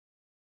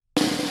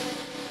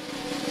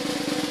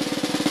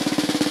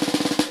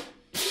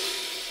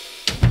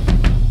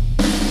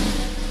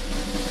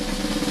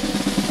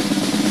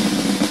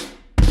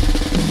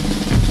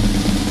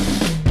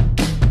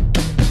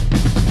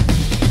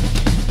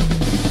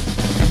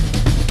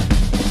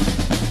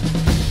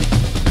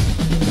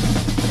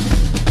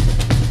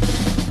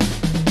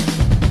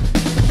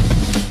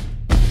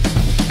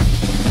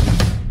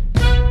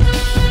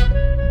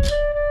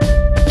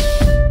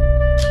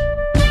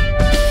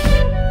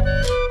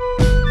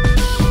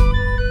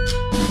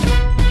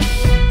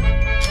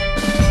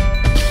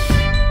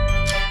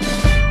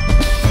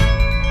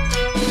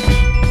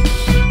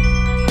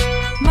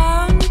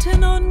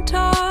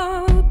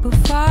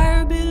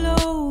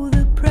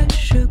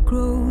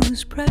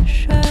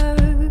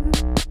pressure.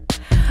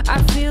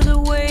 I feel the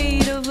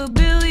weight of a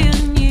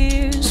billion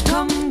years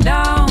come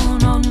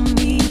down on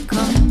me,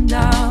 come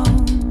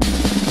down.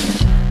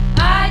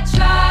 I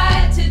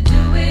tried to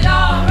do it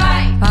all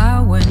right.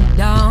 I went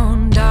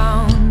down,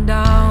 down,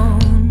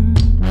 down.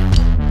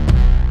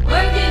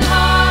 Working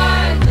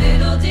hard,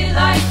 little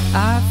delight.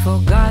 I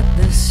forgot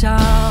the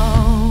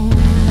sound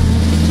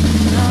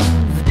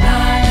of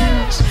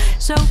diamonds,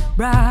 so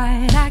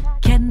bright I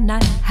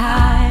cannot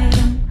hide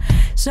them,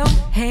 so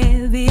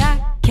heavy I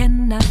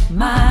cannot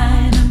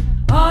mine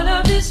them. All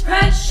of this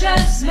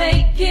precious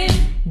making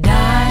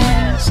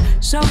diamonds,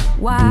 so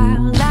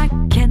wild I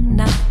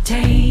cannot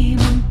tame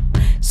them,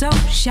 so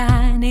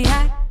shiny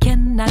I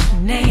cannot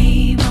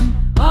name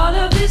them. All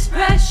of this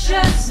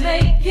precious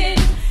making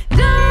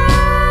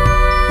diamonds,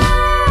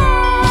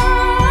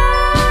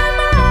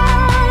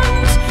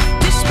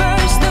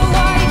 disperse the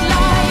white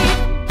light.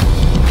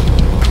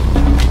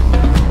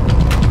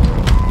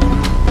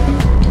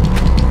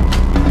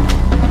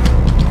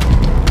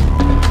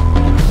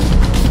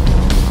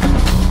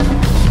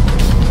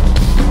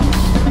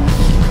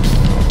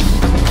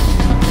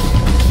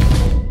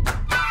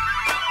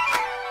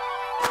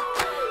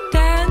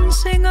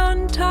 Dancing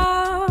on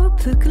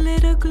top, the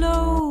glitter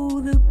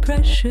glow, the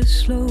pressure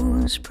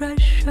slows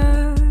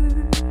pressure.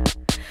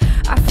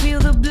 I feel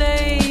the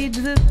blade,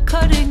 the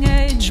cutting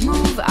edge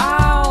move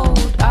out,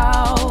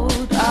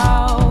 out,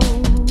 out.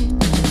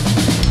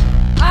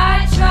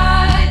 I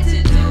tried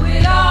to do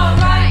it all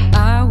right.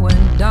 I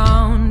went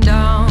down,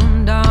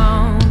 down,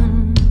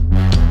 down.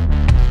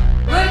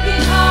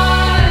 Working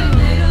hard,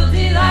 little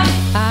delight.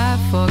 I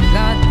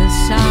forgot the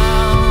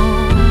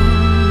sound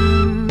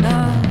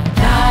of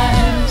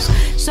diamonds,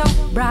 so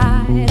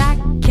bright I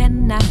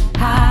cannot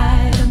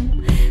hide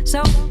them,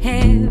 so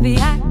heavy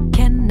I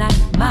cannot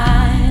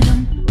mine them.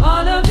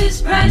 All of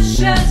this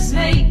precious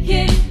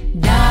making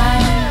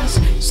diamonds,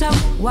 so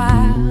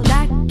wild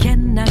I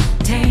cannot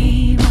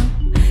tame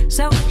them,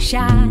 so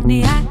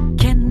shiny I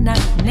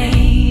cannot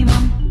name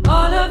them.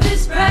 All of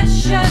this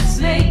precious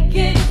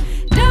making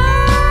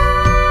diamonds,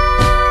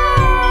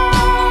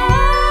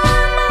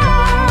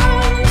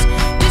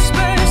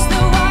 disperse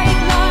the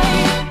white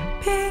light.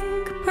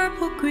 Pink,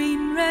 purple,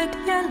 green, red,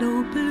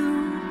 yellow,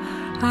 blue.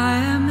 I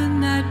am in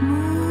that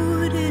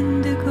mood,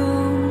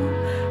 indigo.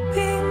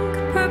 Pink,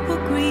 purple,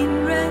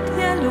 green, red,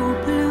 yellow,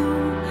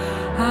 blue.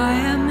 I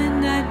am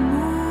in that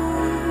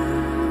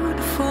mood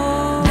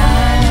for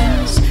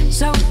diamonds,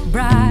 so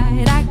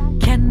bright I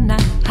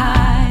cannot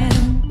hide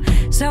them,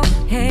 so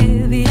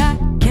heavy I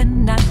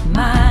cannot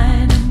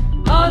mine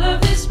them. All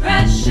of this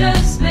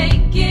precious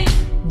making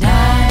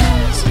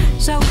diamonds,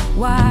 so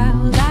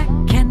wild I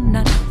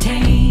cannot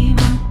tame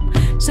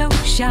them, so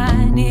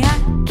shiny I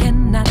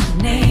cannot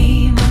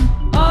name them.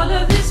 All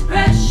of this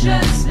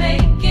precious